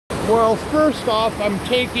Well, first off, I'm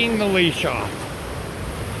taking the leash off.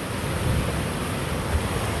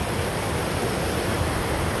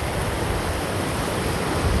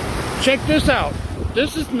 Check this out.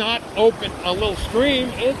 This is not open, a little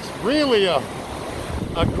stream. It's really a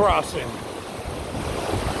crossing.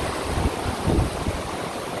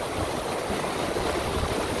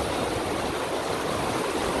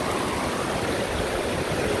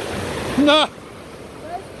 Nah.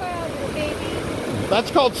 That's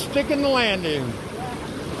called sticking the landing.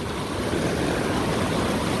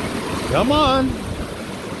 Come on.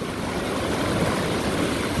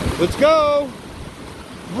 Let's go.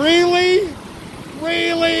 Really?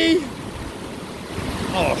 Really?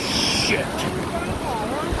 Oh, shit.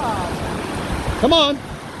 Come on.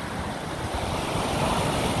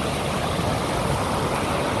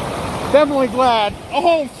 Definitely glad.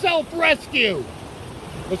 Oh, self-rescue.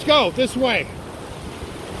 Let's go this way.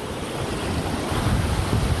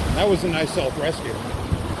 That was a nice self-rescue.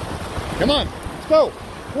 Come on, let's go.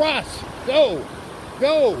 Cross. Go.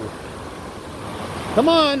 Go. Come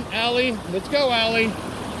on, Allie. Let's go, Allie.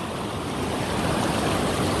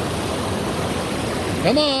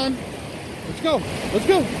 Come on. Let's go. Let's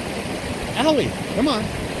go. Allie, come on.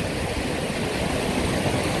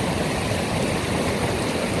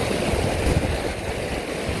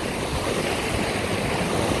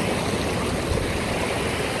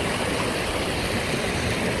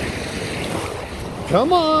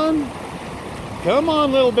 Come on. Come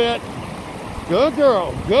on, little bit. Good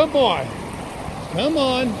girl. Good boy. Come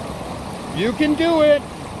on. You can do it.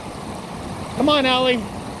 Come on, Allie.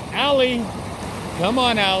 Allie. Come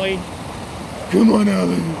on, Allie. Come on,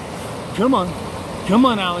 Allie. Come on. Come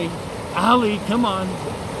on, Allie. Allie, come on.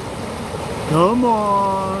 Come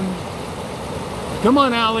on. Come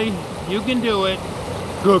on, Allie. You can do it.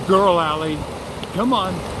 Good girl, Allie. Come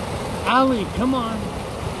on. Allie, come on.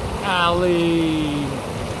 Allie.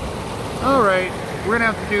 All right, we're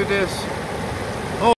gonna have to do this